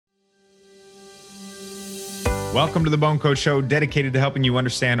Welcome to the BoneCoach Show, dedicated to helping you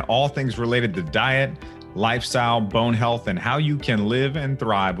understand all things related to diet, lifestyle, bone health, and how you can live and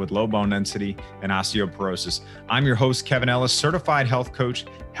thrive with low bone density and osteoporosis. I'm your host, Kevin Ellis, certified health coach,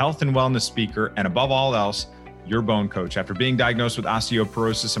 health and wellness speaker, and above all else, your bone coach. After being diagnosed with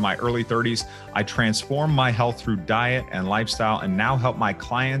osteoporosis in my early 30s, I transformed my health through diet and lifestyle and now help my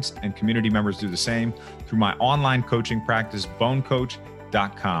clients and community members do the same through my online coaching practice,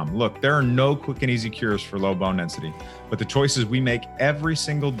 BoneCoach.com. Look, there are no quick and easy cures for low bone density, but the choices we make every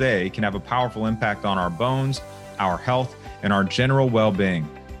single day can have a powerful impact on our bones, our health, and our general well-being.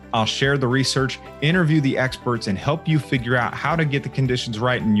 I'll share the research, interview the experts, and help you figure out how to get the conditions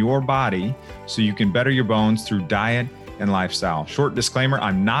right in your body so you can better your bones through diet and lifestyle. Short disclaimer,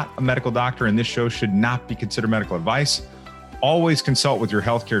 I'm not a medical doctor, and this show should not be considered medical advice. Always consult with your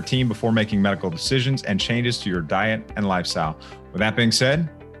healthcare team before making medical decisions and changes to your diet and lifestyle. With that being said,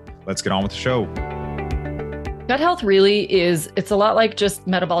 let's get on with the show. Gut health really it's a lot like just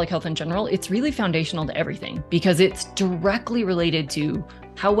metabolic health in general. It's really foundational to everything because it's directly related to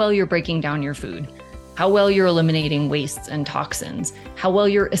how well you're breaking down your food, how well you're eliminating wastes and toxins, how well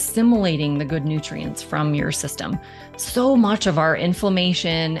you're assimilating the good nutrients from your system. So much of our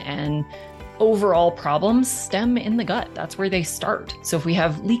inflammation and overall problems stem in the gut. That's where they start. So if we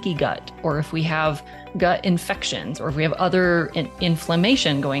have leaky gut, or if we have gut infections, or if we have other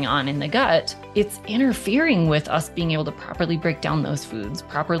inflammation going on in the gut, it's interfering with us being able to properly break down those foods,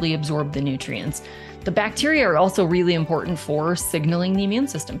 properly absorb the nutrients. The bacteria are also really important for signaling the immune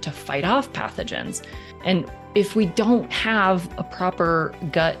system to fight off pathogens. And if we don't have a proper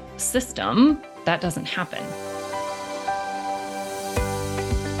gut system, that doesn't happen.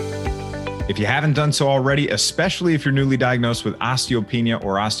 If you haven't done so already, especially if you're newly diagnosed with osteopenia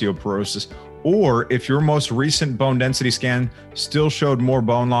or osteoporosis, or if your most recent bone density scan still showed more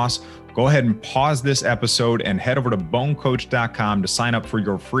bone loss, go ahead and pause this episode and head over to BoneCoach.com to sign up for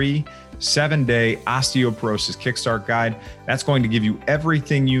your free 7-day osteoporosis kickstart guide. That's going to give you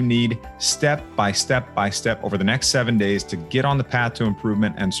everything you need step by step over the next 7 days to get on the path to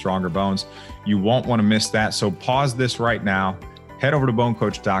improvement and stronger bones. You won't want to miss that. So pause this right now. Head over to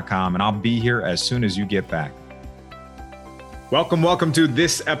BoneCoach.com and I'll be here as soon as you get back. Welcome to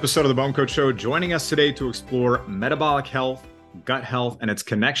this episode of the BoneCoach Show. Joining us today to explore metabolic health, gut health, and its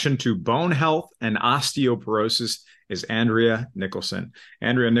connection to bone health and osteoporosis is Andrea Nicholson.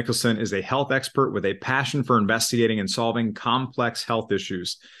 Andrea Nicholson is a health expert with a passion for investigating and solving complex health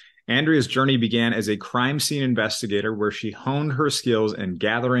issues. Andrea's journey began as a crime scene investigator where she honed her skills in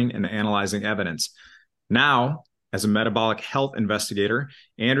gathering and analyzing evidence. Now, as a metabolic health investigator,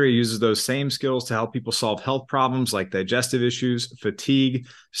 Andrea uses those same skills to help people solve health problems like digestive issues, fatigue,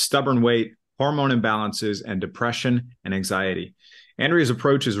 stubborn weight, hormone imbalances, and depression and anxiety. Andrea's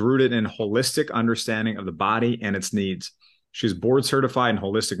approach is rooted in holistic understanding of the body and its needs. She's board certified in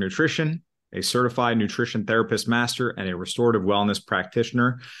holistic nutrition, a certified nutrition therapist master, and a restorative wellness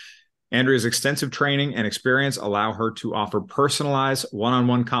practitioner. Andrea's extensive training and experience allow her to offer personalized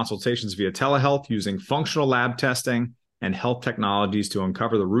one-on-one consultations via telehealth using functional lab testing and health technologies to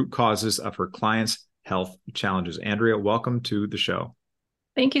uncover the root causes of her clients' health challenges. Andrea, welcome to the show.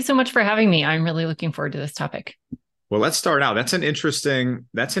 Thank you so much for having me. I'm really looking forward to this topic. Well, let's start out. That's an interesting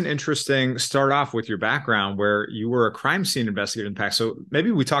start off with your background where you were a crime scene investigator in the past. So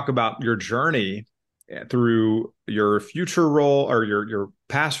maybe we talk about your journey through your future role or your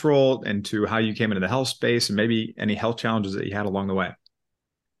past role into how you came into the health space and maybe any health challenges that you had along the way.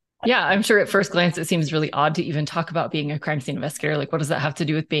 Yeah, I'm sure at first glance, it seems really odd to even talk about being a crime scene investigator. Like, what does that have to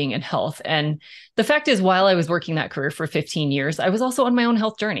do with being in health? And the fact is, while I was working that career for 15 years, I was also on my own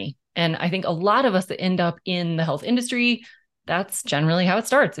health journey. And I think a lot of us that end up in the health industry, that's generally how it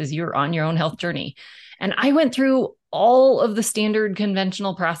starts, is you're on your own health journey. And I went through all of the standard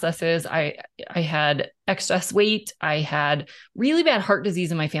conventional processes. I had excess weight. I had really bad heart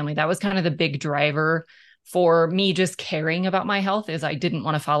disease in my family. That was kind of the big driver for me just caring about my health, is I didn't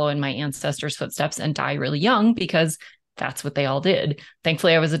want to follow in my ancestors' footsteps and die really young because that's what they all did.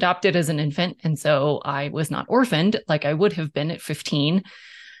 Thankfully, I was adopted as an infant. And so I was not orphaned like I would have been at 15.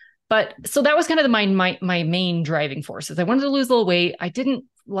 But so that was kind of my main driving force, is I wanted to lose a little weight. I didn't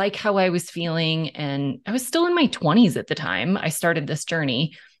like how I was feeling. And I was still in my 20s at the time I started this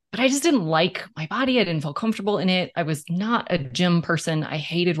journey, but I just didn't like my body. I didn't feel comfortable in it. I was not a gym person. I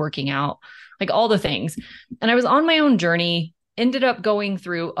hated working out, like all the things. And I was on my own journey, ended up going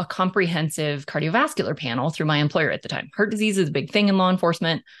through a comprehensive cardiovascular panel through my employer at the time. Heart disease is a big thing in law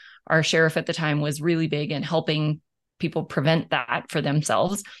enforcement. Our sheriff at the time was really big in helping people prevent that for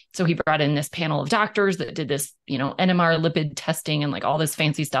themselves. So he brought in this panel of doctors that did this, NMR lipid testing and like all this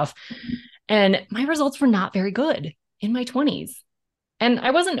fancy stuff. And my results were not very good in my 20s. And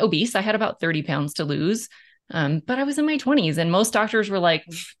I wasn't obese. I had about 30 pounds to lose. But I was in my 20s, and most doctors were like,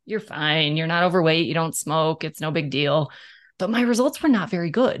 you're fine. You're not overweight. You don't smoke. It's no big deal. But my results were not very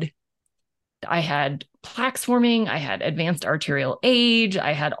good. I had plaques forming. I had advanced arterial age.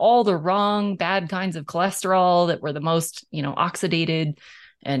 I had all the wrong, bad kinds of cholesterol that were the most, oxidated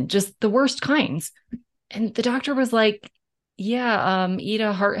and just the worst kinds. And the doctor was like, yeah, eat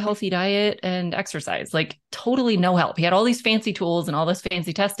a heart healthy diet and exercise, like totally no help. He had all these fancy tools and all this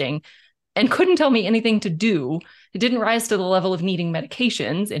fancy testing and couldn't tell me anything to do. It didn't rise to the level of needing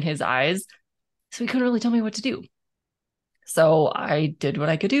medications in his eyes. So he couldn't really tell me what to do. So I did what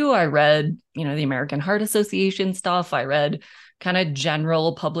I could do. I read, the American Heart Association stuff. I read kind of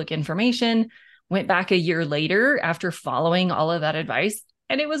general public information, went back a year later after following all of that advice,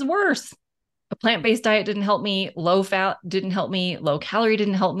 and it was worse. A plant-based diet didn't help me. Low fat didn't help me. Low calorie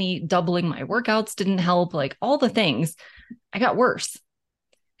didn't help me. Doubling my workouts didn't help. Like all the things, I got worse.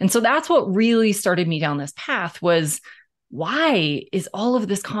 And so that's what really started me down this path was, why is all of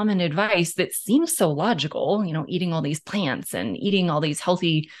this common advice that seems so logical, eating all these plants and eating all these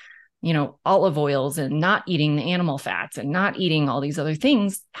healthy, olive oils and not eating the animal fats and not eating all these other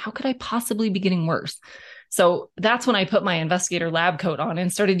things, how could I possibly be getting worse? So that's when I put my investigator lab coat on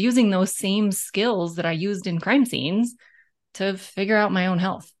and started using those same skills that I used in crime scenes to figure out my own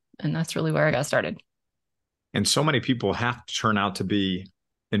health. And that's really where I got started. And so many people have to turn out to be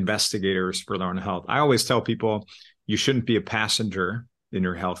investigators for their own health. I always tell people, you shouldn't be a passenger in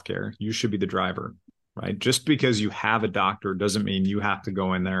your healthcare. You should be the driver, right? Just because you have a doctor doesn't mean you have to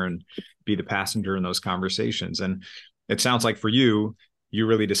go in there and be the passenger in those conversations. And it sounds like for you, you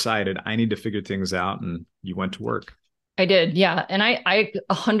really decided, I need to figure things out, and you went to work. I did. Yeah. And I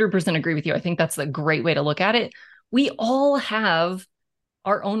 100% agree with you. I think that's a great way to look at it. We all have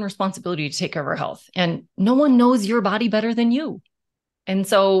our own responsibility to take care of our health, and no one knows your body better than you. And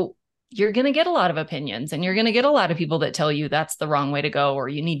so you're going to get a lot of opinions, and you're going to get a lot of people that tell you that's the wrong way to go, or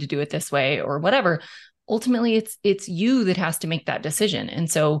you need to do it this way, or whatever. Ultimately, it's you that has to make that decision.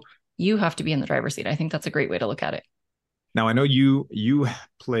 And so you have to be in the driver's seat. I think that's a great way to look at it. Now, I know you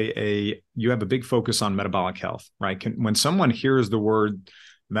have a big focus on metabolic health, right? When someone hears the word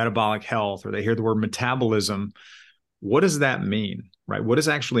metabolic health, or they hear the word metabolism, what does that mean, right? What is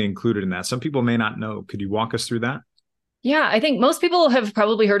actually included in that? Some people may not know. Could you walk us through that? Yeah, I think most people have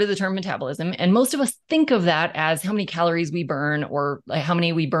probably heard of the term metabolism, and most of us think of that as how many calories we burn, or like how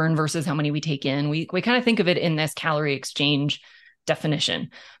many we burn versus how many we take in. We kind of think of it in this calorie exchange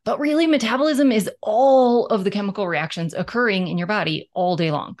definition. But really, metabolism is all of the chemical reactions occurring in your body all day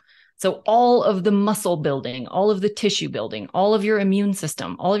long. So all of the muscle building, all of the tissue building, all of your immune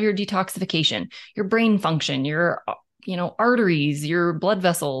system, all of your detoxification, your brain function, your arteries, your blood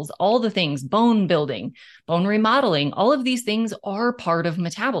vessels, all the things, bone building, bone remodeling, all of these things are part of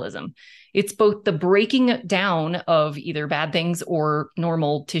metabolism. It's both the breaking down of either bad things or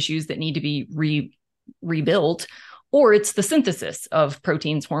normal tissues that need to be rebuilt, or it's the synthesis of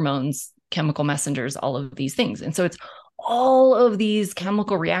proteins, hormones, chemical messengers, all of these things. And so it's all of these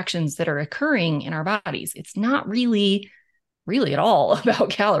chemical reactions that are occurring in our bodies. It's not really at all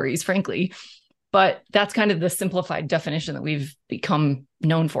about calories, frankly. But that's kind of the simplified definition that we've become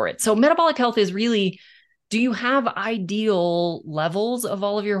known for it. So metabolic health is really, do you have ideal levels of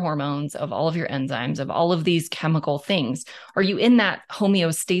all of your hormones, of all of your enzymes, of all of these chemical things? Are you in that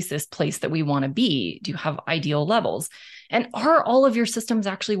homeostasis place that we want to be? Do you have ideal levels? And are all of your systems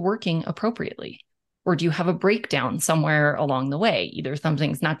actually working appropriately? Or do you have a breakdown somewhere along the way? Either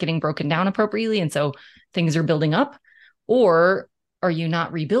something's not getting broken down appropriately, and so things are building up, or are you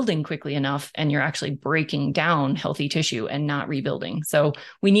not rebuilding quickly enough and you're actually breaking down healthy tissue and not rebuilding? So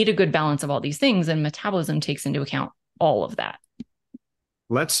we need a good balance of all these things, and metabolism takes into account all of that.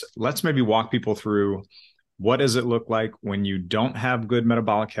 Let's maybe walk people through, what does it look like when you don't have good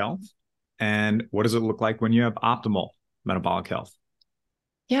metabolic health, and what does it look like when you have optimal metabolic health?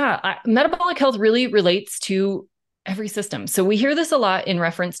 Yeah, metabolic health really relates to every system. So we hear this a lot in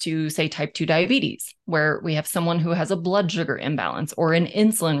reference to, say, type 2 diabetes, where we have someone who has a blood sugar imbalance or an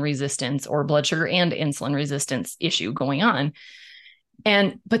insulin resistance or blood sugar and insulin resistance issue going on.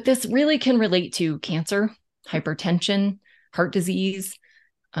 But this really can relate to cancer, hypertension, heart disease,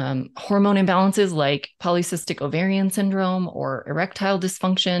 hormone imbalances like polycystic ovarian syndrome or erectile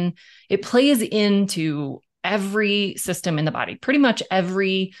dysfunction. It plays into every system in the body, pretty much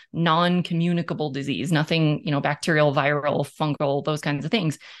every non-communicable disease, nothing, bacterial, viral, fungal, those kinds of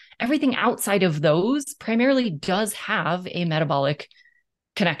things. Everything outside of those primarily does have a metabolic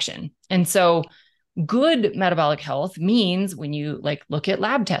connection. And so Good metabolic health means when you like look at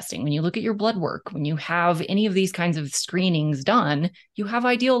lab testing, when you look at your blood work, when you have any of these kinds of screenings done, you have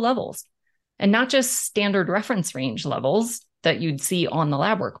ideal levels, and not just standard reference range levels that you'd see on the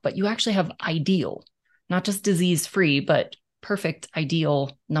lab work, but you actually have ideal, not just disease free, but perfect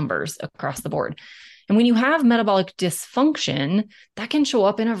ideal numbers across the board. And when you have metabolic dysfunction, that can show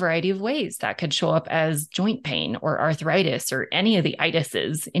up in a variety of ways. That could show up as joint pain or arthritis or any of the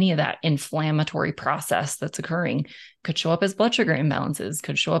itises, any of that inflammatory process that's occurring. Could show up as blood sugar imbalances,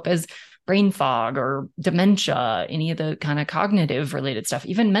 could show up as brain fog or dementia, any of the kind of cognitive related stuff.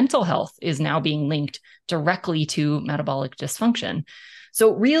 Even mental health is now being linked directly to metabolic dysfunction.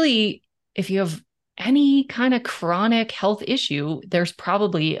 So really, if you have any kind of chronic health issue, there's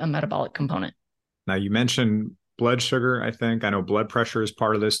probably a metabolic component. Now, you mentioned blood sugar, I think. I know blood pressure is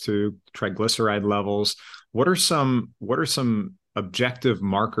part of this too, triglyceride levels. What are some objective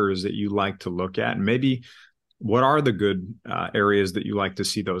markers that you like to look at? And maybe what are the good areas that you like to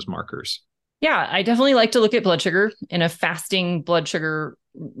see those markers? Yeah, I definitely like to look at blood sugar in a fasting blood sugar,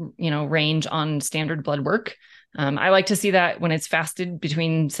 range on standard blood work. I like to see that when it's fasted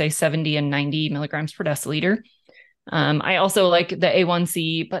between, say, 70 and 90 milligrams per deciliter. I also like the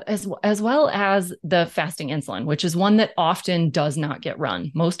A1C, but as well as the fasting insulin, which is one that often does not get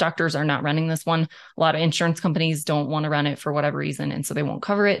run. Most doctors are not running this one. A lot of insurance companies don't want to run it for whatever reason, and so they won't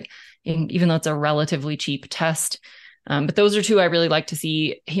cover it, even though it's a relatively cheap test. But those are two I really like to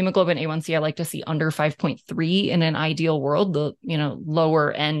see. Hemoglobin A1C, I like to see under 5.3 in an ideal world. The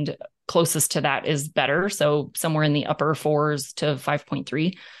lower end closest to that is better. So somewhere in the upper 4s to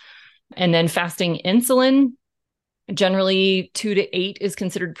 5.3. And then fasting insulin, generally 2 to 8 is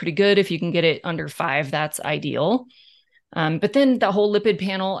considered pretty good. If you can get it under 5, that's ideal. But then the whole lipid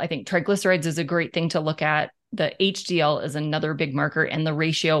panel, I think triglycerides is a great thing to look at. The HDL is another big marker, and the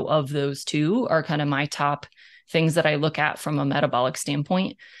ratio of those two are kind of my top things that I look at from a metabolic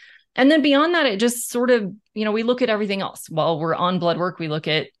standpoint. And then beyond that, it just sort of, we look at everything else. While we're on blood work, we look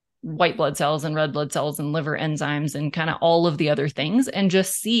at white blood cells and red blood cells and liver enzymes and kind of all of the other things, and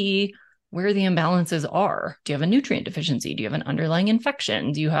just see where the imbalances are. Do you have a nutrient deficiency? Do you have an underlying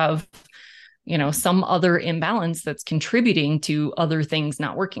infection? Do you have, some other imbalance that's contributing to other things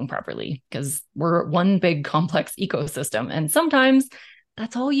not working properly? Because we're one big complex ecosystem. And sometimes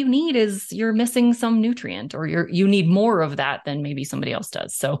that's all you need is you're missing some nutrient, or you need more of that than maybe somebody else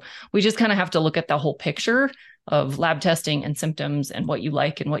does. So we just kind of have to look at the whole picture of lab testing and symptoms and what you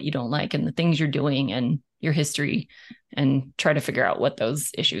like and what you don't like and the things you're doing and your history, and try to figure out what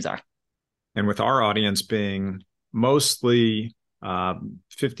those issues are. And with our audience being mostly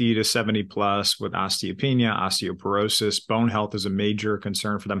 50 to 70 plus with osteopenia, osteoporosis, bone health is a major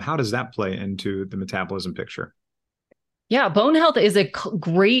concern for them. How does that play into the metabolism picture? Yeah, bone health is a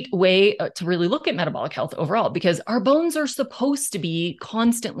great way to really look at metabolic health overall, because our bones are supposed to be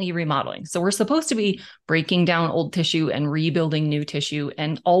constantly remodeling. So we're supposed to be breaking down old tissue and rebuilding new tissue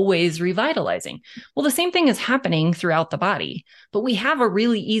and always revitalizing. Well, the same thing is happening throughout the body, but we have a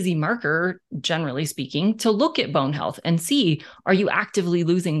really easy marker, generally speaking, to look at bone health and see, are you actively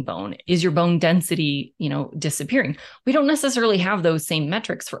losing bone? Is your bone density, disappearing? We don't necessarily have those same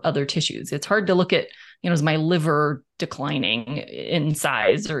metrics for other tissues. It's hard to look at, is my liver declining in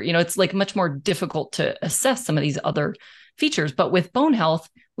size? Or, it's like much more difficult to assess some of these other features. But with bone health,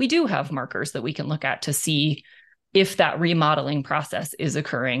 we do have markers that we can look at to see if that remodeling process is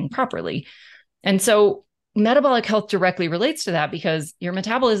occurring properly. And so metabolic health directly relates to that, because your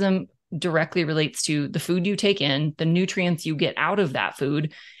metabolism directly relates to the food you take in, the nutrients you get out of that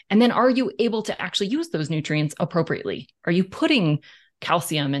food, and then are you able to actually use those nutrients appropriately? Are you putting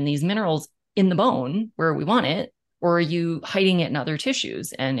calcium and these minerals in the bone where we want it, or are you hiding it in other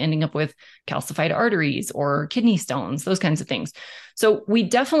tissues and ending up with calcified arteries or kidney stones, those kinds of things? So we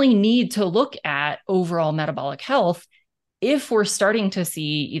definitely need to look at overall metabolic health if we're starting to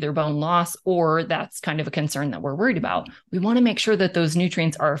see either bone loss, or that's kind of a concern that we're worried about. We want to make sure that those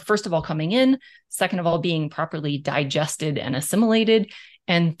nutrients are, first of all, coming in, second of all, being properly digested and assimilated,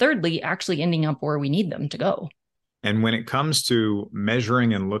 and thirdly, actually ending up where we need them to go. And when it comes to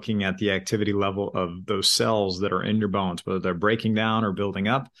measuring and looking at the activity level of those cells that are in your bones, whether they're breaking down or building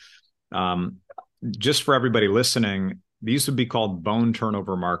up, just for everybody listening, these would be called bone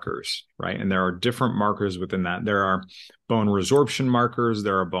turnover markers, right? And there are different markers within that. There are bone resorption markers.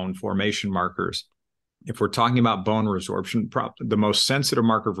 There are bone formation markers. If we're talking about bone resorption, the most sensitive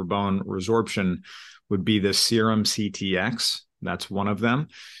marker for bone resorption would be the serum CTX. That's one of them.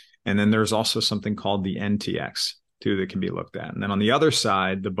 And then there's also something called the NTX too that can be looked at. And then on the other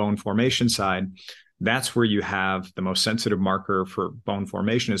side, the bone formation side, That's where you have the most sensitive marker for bone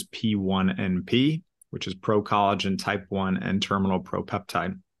formation is P1NP, which is procollagen type 1 and terminal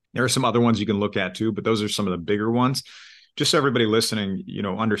propeptide. There are some other ones you can look at too, but those are some of the bigger ones. Just so everybody listening,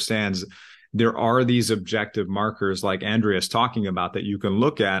 understands, there are these objective markers like Andrea is talking about that you can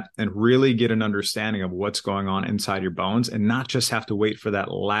look at and really get an understanding of what's going on inside your bones, and not just have to wait for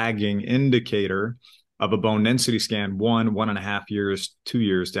that lagging indicator of a bone density scan 1.5 years, 2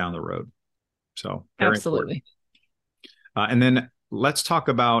 years down the road. So absolutely. And then let's talk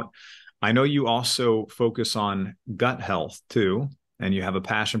about, I know you also focus on gut health too, and you have a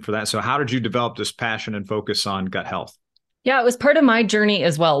passion for that. So how did you develop this passion and focus on gut health? Yeah, it was part of my journey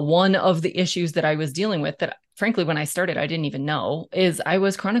as well. One of the issues that I was dealing with that, frankly, when I started, I didn't even know, is I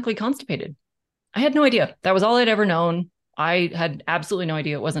was chronically constipated. I had no idea. That was all I'd ever known. I had absolutely no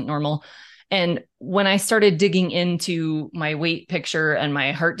idea it wasn't normal. And when I started digging into my weight picture and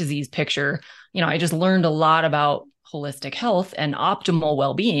my heart disease picture, I just learned a lot about holistic health and optimal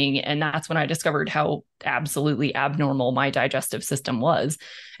well-being. And that's when I discovered how absolutely abnormal my digestive system was.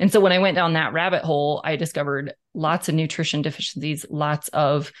 And so when I went down that rabbit hole, I discovered lots of nutrition deficiencies, lots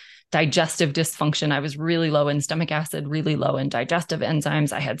of digestive dysfunction. I was really low in stomach acid, really low in digestive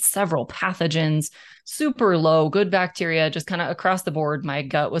enzymes. I had several pathogens, super low, good bacteria, just kind of across the board. My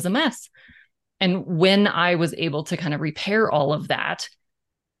gut was a mess. And when I was able to kind of repair all of that,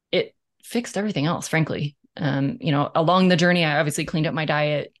 it fixed everything else, frankly. Along the journey, I obviously cleaned up my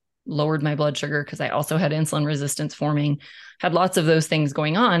diet, lowered my blood sugar because I also had insulin resistance forming, had lots of those things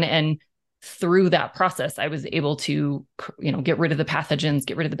going on. And through that process, I was able to, get rid of the pathogens,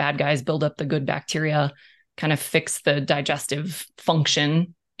 get rid of the bad guys, build up the good bacteria, kind of fix the digestive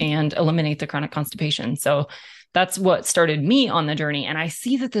function and eliminate the chronic constipation. So that's what started me on the journey. And I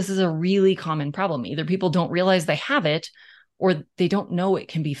see that this is a really common problem. Either people don't realize they have it, or they don't know it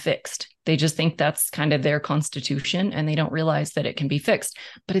can be fixed. They just think that's kind of their constitution, and they don't realize that it can be fixed.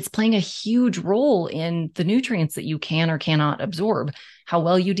 But it's playing a huge role in the nutrients that you can or cannot absorb, how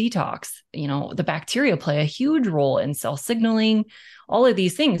well you detox. The bacteria play a huge role in cell signaling, all of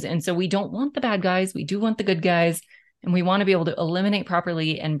these things. And so we don't want the bad guys. We do want the good guys. And we want to be able to eliminate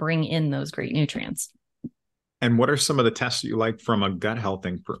properly and bring in those great nutrients. And what are some of the tests that you like from a gut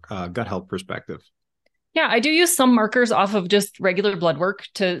health perspective? Yeah, I do use some markers off of just regular blood work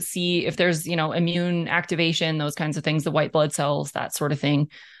to see if there's, immune activation, those kinds of things, the white blood cells, that sort of thing,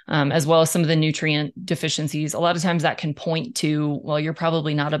 as well as some of the nutrient deficiencies. A lot of times that can point to, well, you're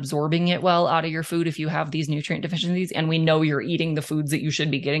probably not absorbing it well out of your food if you have these nutrient deficiencies, and we know you're eating the foods that you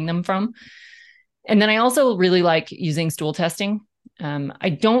should be getting them from. And then I also really like using stool testing. I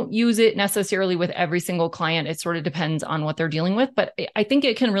don't use it necessarily with every single client. It sort of depends on what they're dealing with, but I think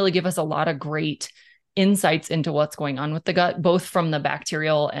it can really give us a lot of great insights into what's going on with the gut, both from the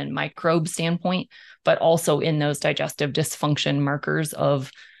bacterial and microbe standpoint, but also in those digestive dysfunction markers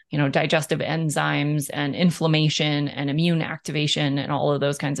of, digestive enzymes and inflammation and immune activation and all of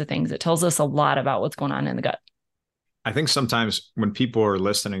those kinds of things. It tells us a lot about what's going on in the gut. I think sometimes when people are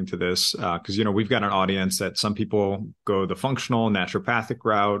listening to this, because, we've got an audience that some people go the functional naturopathic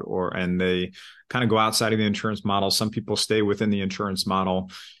route, and they kind of go outside of the insurance model. Some people stay within the insurance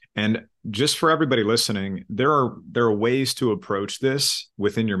model. And just for everybody listening, there are ways to approach this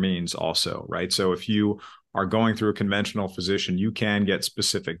within your means also, right? So if you are going through a conventional physician, you can get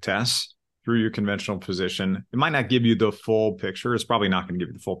specific tests through your conventional physician. It might not give you the full picture. It's probably not going to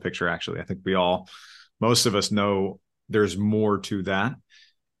give you the full picture, actually. I think most of us know there's more to that.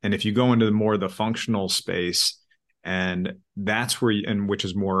 And if you go into more of the functional space, and that's where which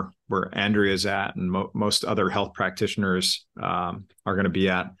is more where Andrea's at, and most other health practitioners are going to be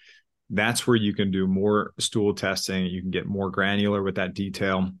at. That's where you can do more stool testing. You can get more granular with that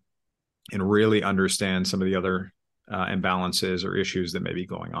detail and really understand some of the other imbalances or issues that may be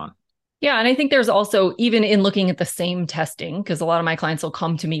going on. Yeah. And I think there's also, even in looking at the same testing, because a lot of my clients will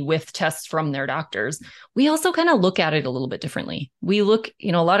come to me with tests from their doctors, we also kind of look at it a little bit differently. We look,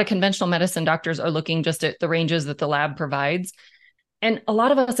 a lot of conventional medicine doctors are looking just at the ranges that the lab provides. And a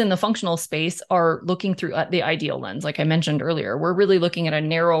lot of us in the functional space are looking through the ideal lens. Like I mentioned earlier, we're really looking at a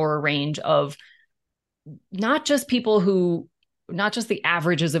narrower range of not just the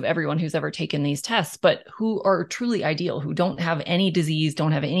averages of everyone who's ever taken these tests, but who are truly ideal, who don't have any disease,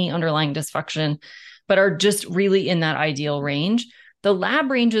 don't have any underlying dysfunction, but are just really in that ideal range. The lab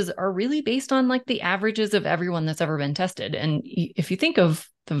ranges are really based on like the averages of everyone that's ever been tested. And if you think of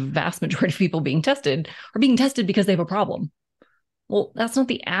the vast majority of people being tested are being tested because they have a problem. Well, that's not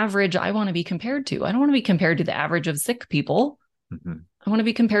the average I want to be compared to. I don't want to be compared to the average of sick people. Mm-hmm. I want to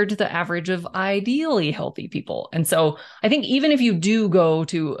be compared to the average of ideally healthy people. And so I think even if you do go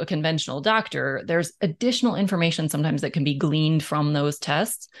to a conventional doctor, there's additional information sometimes that can be gleaned from those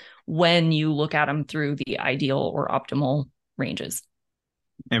tests when you look at them through the ideal or optimal ranges.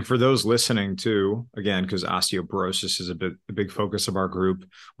 And for those listening too, again, because osteoporosis is a big focus of our group,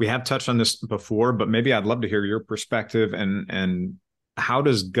 we have touched on this before, but maybe I'd love to hear your perspective and how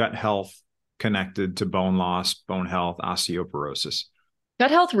does gut health connected to bone loss, bone health, osteoporosis? Gut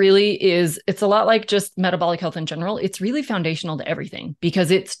health really it's a lot like just metabolic health in general. It's really foundational to everything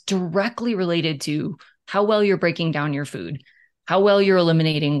because it's directly related to how well you're breaking down your food, how well you're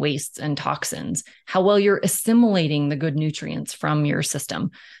eliminating wastes and toxins, how well you're assimilating the good nutrients from your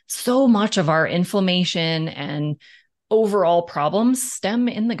system. So much of our inflammation and overall problems stem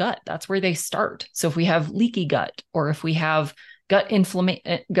in the gut. That's where they start. So if we have leaky gut, or if we have gut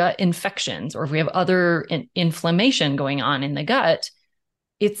infections, or if we have other inflammation going on in the gut,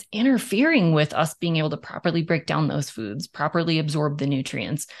 it's interfering with us being able to properly break down those foods, properly absorb the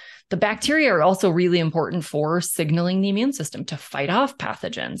nutrients. The bacteria are also really important for signaling the immune system to fight off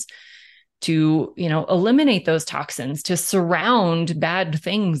pathogens, to, eliminate those toxins, to surround bad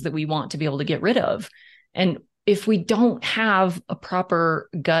things that we want to be able to get rid of. And if we don't have a proper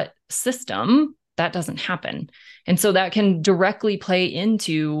gut system, that doesn't happen. And so that can directly play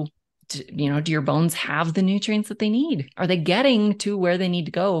into, do your bones have the nutrients that they need? Are they getting to where they need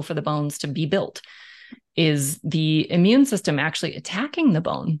to go for the bones to be built? Is the immune system actually attacking the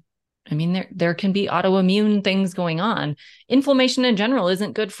bone? I mean, there can be autoimmune things going on. Inflammation in general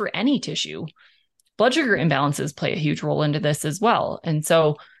isn't good for any tissue. Blood sugar imbalances play a huge role into this as well. And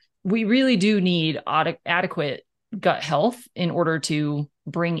so we really do need adequate gut health in order to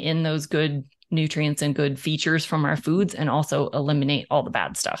bring in those good nutrients and good features from our foods and also eliminate all the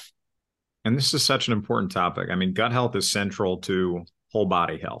bad stuff. And this is such an important topic. I mean, gut health is central to whole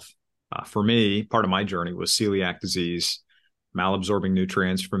body health. For me, part of my journey was celiac disease, malabsorbing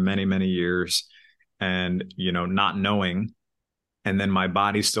nutrients for many, many years, and, not knowing. And then my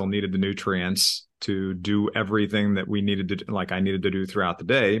body still needed the nutrients to do everything that I needed to do throughout the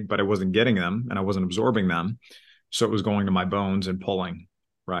day, but I wasn't getting them and I wasn't absorbing them. So it was going to my bones and pulling,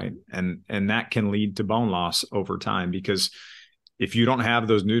 right? And that can lead to bone loss over time, because if you don't have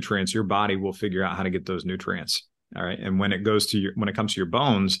those nutrients, your body will figure out how to get those nutrients. All right. And when it comes to your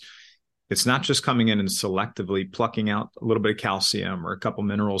bones, it's not just coming in and selectively plucking out a little bit of calcium or a couple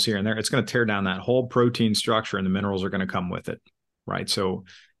minerals here and there. It's going to tear down that whole protein structure, and the minerals are going to come with it. Right. So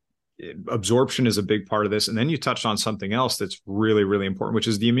absorption is a big part of this. And then you touched on something else that's really, really important, which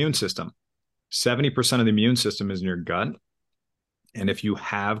is the immune system. 70% of the immune system is in your gut. And if you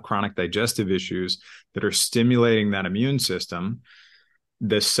have chronic digestive issues that are stimulating that immune system,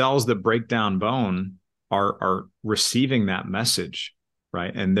 the cells that break down bone are receiving that message,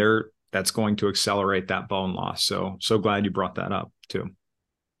 right? And that's going to accelerate that bone loss. So glad you brought that up too.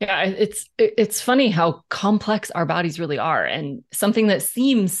 Yeah, it's funny how complex our bodies really are, and something that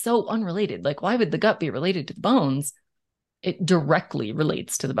seems so unrelated. Like, why would the gut be related to the bones? It directly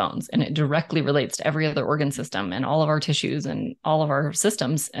relates to the bones, and it directly relates to every other organ system and all of our tissues and all of our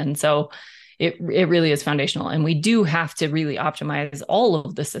systems. And so it really is foundational. And we do have to really optimize all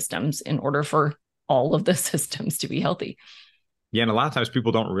of the systems in order for all of the systems to be healthy. Yeah. And a lot of times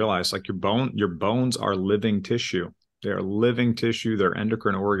people don't realize, like, your bones are living tissue. They're living tissue. They're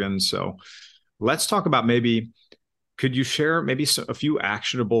endocrine organs. So let's talk about, could you share maybe a few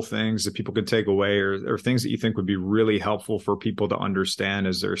actionable things that people could take away, or things that you think would be really helpful for people to understand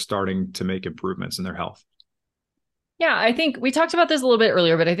as they're starting to make improvements in their health? Yeah, I think we talked about this a little bit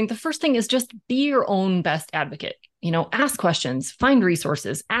earlier, but I think the first thing is just be your own best advocate. Ask questions, find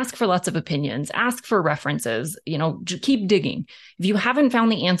resources, ask for lots of opinions, ask for references, keep digging. If you haven't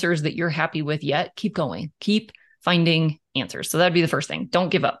found the answers that you're happy with yet, keep going, keep finding answers. So that'd be the first thing. Don't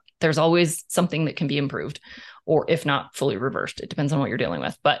give up. There's always something that can be improved, or if not fully reversed. It depends on what you're dealing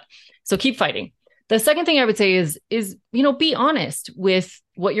with. But so keep fighting. The second thing I would say is, be honest with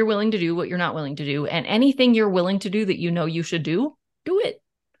what you're willing to do, what you're not willing to do, and anything you're willing to do that you should do it.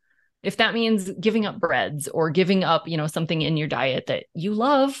 If that means giving up breads or giving up, something in your diet that you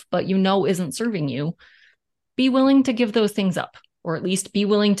love, but isn't serving you, be willing to give those things up, or at least be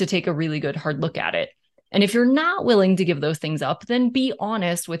willing to take a really good hard look at it. And if you're not willing to give those things up, then be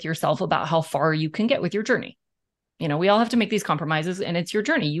honest with yourself about how far you can get with your journey. We all have to make these compromises, and it's your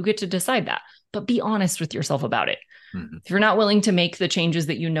journey. You get to decide that, but be honest with yourself about it. Mm-hmm. If you're not willing to make the changes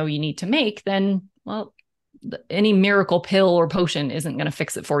that you need to make, then, well, any miracle pill or potion isn't going to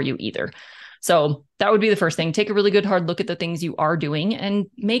fix it for you either. So that would be the first thing. Take a really good hard look at the things you are doing and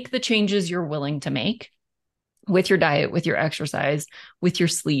make the changes you're willing to make. with your diet, with your exercise, with your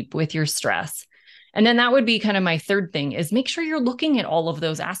sleep, with your stress. And then that would be kind of my third thing is make sure you're looking at all of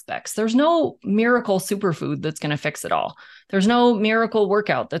those aspects. There's no miracle superfood that's going to fix it all. There's no miracle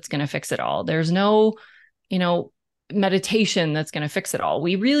workout that's going to fix it all. There's no, meditation that's going to fix it all.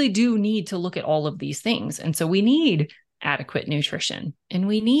 We really do need to look at all of these things. And so we need adequate nutrition and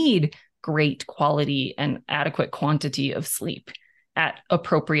we need great quality and adequate quantity of sleep at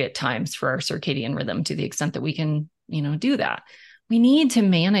appropriate times for our circadian rhythm to the extent that we can, do that. We need to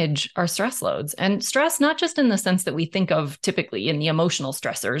manage our stress loads, and stress, not just in the sense that we think of typically in the emotional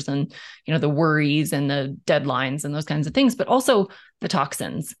stressors and, the worries and the deadlines and those kinds of things, but also the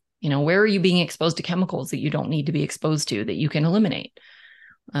toxins. Where are you being exposed to chemicals that you don't need to be exposed to that you can eliminate?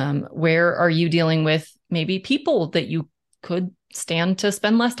 Where are you dealing with maybe people that you could stand to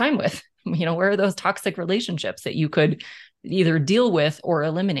spend less time with? Where are those toxic relationships that you could either deal with or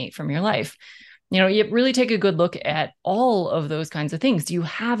eliminate from your life? You really take a good look at all of those kinds of things. Do you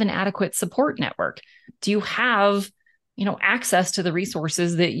have an adequate support network? Do you have, access to the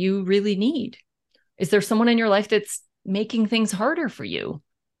resources that you really need? Is there someone in your life that's making things harder for you,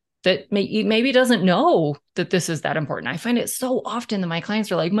 that maybe doesn't know that this is that important? I find it so often that my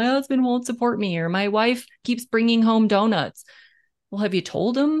clients are like, my husband won't support me, or my wife keeps bringing home donuts. Well, have you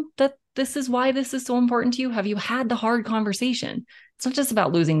told them that this is why this is so important to you? Have you had the hard conversation? It's not just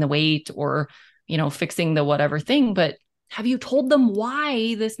about losing the weight or, fixing the whatever thing, but have you told them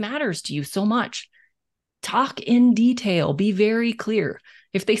why this matters to you so much? Talk in detail, be very clear.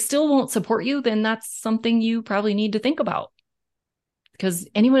 If they still won't support you, then that's something you probably need to think about. Because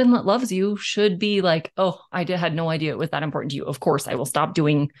anyone that loves you should be like, oh, I had no idea it was that important to you. Of course, I will stop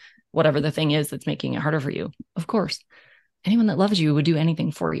doing whatever the thing is that's making it harder for you. Of course, anyone that loves you would do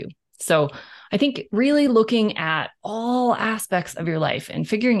anything for you. So I think really looking at all aspects of your life and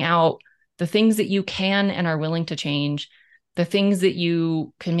figuring out the things that you can and are willing to change, the things that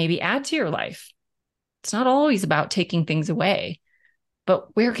you can maybe add to your life. It's not always about taking things away,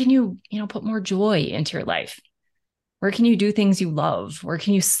 but where can you, put more joy into your life? Where can you do things you love? Where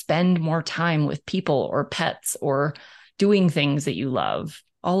can you spend more time with people or pets or doing things that you love?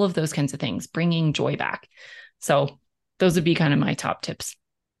 All of those kinds of things, bringing joy back. So those would be kind of my top tips.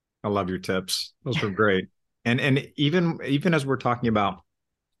 I love your tips. Those were great. And even as we're talking about,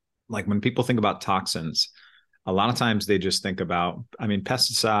 like when people think about toxins, a lot of times they just think about,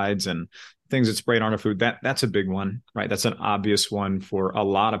 pesticides and things that sprayed on our food. That's a big one, right? That's an obvious one for a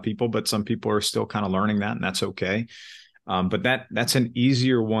lot of people, but some people are still kind of learning that, and that's okay. But that's an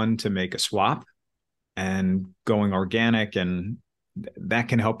easier one to make a swap and going organic, and that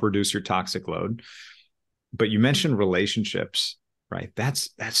can help reduce your toxic load. But you mentioned relationships, right? That's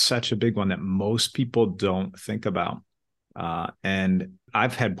such a big one that most people don't think about. And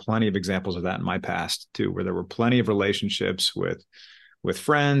I've had plenty of examples of that in my past too, where there were plenty of relationships with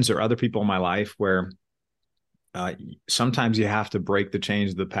friends or other people in my life where sometimes you have to break the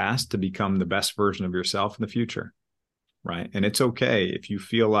chains of the past to become the best version of yourself in the future, right? And it's okay if you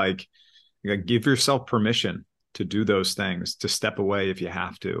feel like give yourself permission to do those things, to step away if you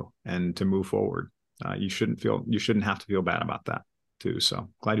have to, and to move forward. You shouldn't have to feel bad about that too. So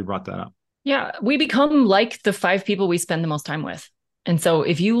glad you brought that up. Yeah, we become like the 5 people we spend the most time with. And so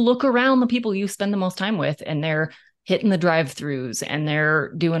if you look around the people you spend the most time with and they're hitting the drive-throughs and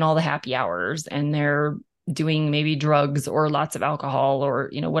they're doing all the happy hours and they're doing maybe drugs or lots of alcohol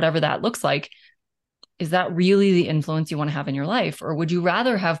or, whatever that looks like, is that really the influence you want to have in your life? Or would you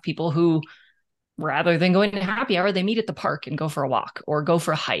rather have people who, rather than going to happy hour, they meet at the park and go for a walk or go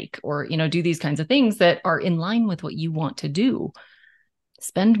for a hike or, do these kinds of things that are in line with what you want to do?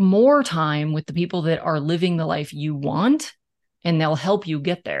 Spend more time with the people that are living the life you want, and they'll help you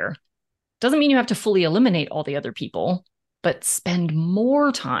get there. Doesn't mean you have to fully eliminate all the other people, but spend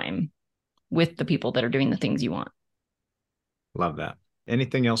more time with the people that are doing the things you want. Love that.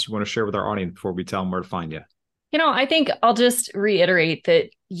 Anything else you want to share with our audience before we tell them where to find you? I think I'll just reiterate that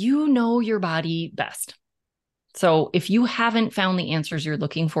you know your body best. So if you haven't found the answers you're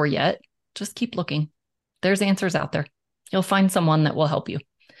looking for yet, just keep looking. There's answers out there. You'll find someone that will help you.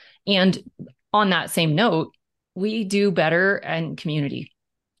 And on that same note, we do better in community.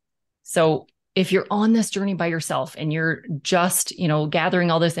 So if you're on this journey by yourself and you're just, gathering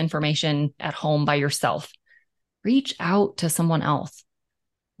all this information at home by yourself, reach out to someone else.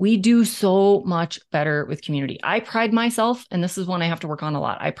 We do so much better with community. I pride myself, and this is one I have to work on a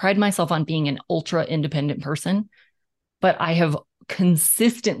lot. I pride myself on being an ultra independent person, but I have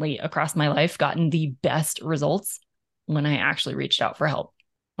consistently across my life gotten the best results when I actually reached out for help.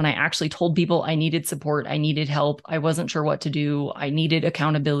 when I actually told people I needed support, I needed help, I wasn't sure what to do, I needed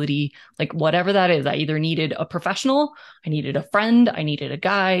accountability, like whatever that is. I either needed a professional, I needed a friend, I needed a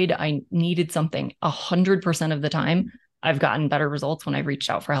guide, I needed something. 100% of the time, I've gotten better results when I've reached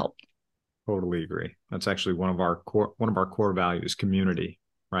out for help. Totally agree. That's actually one of our core values, community,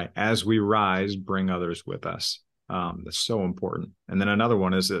 right? As we rise, bring others with us. That's so important. And then another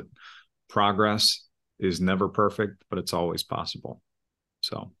one is that progress is never perfect, but it's always possible.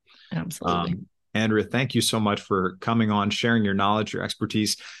 So, absolutely. Andrea, thank you so much for coming on, sharing your knowledge, your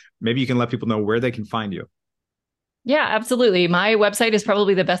expertise. Maybe you can let people know where they can find you. Yeah, absolutely. My website is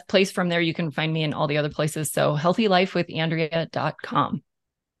probably the best place. From there, you can find me in all the other places. So healthylifewithandrea.com.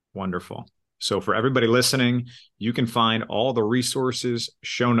 Wonderful. So for everybody listening, you can find all the resources,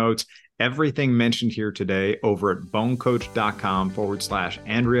 show notes, everything mentioned here today over at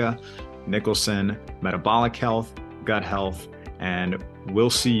bonecoach.com/Andrea Nicholson, metabolic health, gut health, and we'll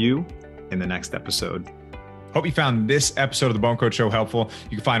see you in the next episode. Hope you found this episode of the BoneCoach Show helpful.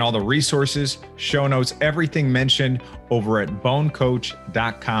 You can find all the resources, show notes, everything mentioned over at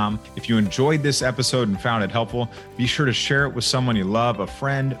bonecoach.com. If you enjoyed this episode and found it helpful, be sure to share it with someone you love, a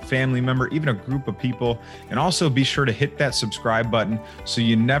friend, family member, even a group of people. And also be sure to hit that subscribe button so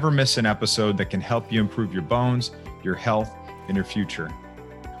you never miss an episode that can help you improve your bones, your health, and your future.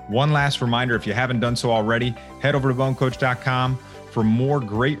 One last reminder, if you haven't done so already, head over to bonecoach.com for more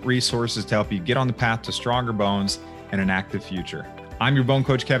great resources to help you get on the path to stronger bones and an active future. I'm your Bone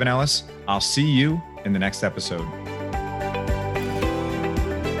Coach, Kevin Ellis. I'll see you in the next episode.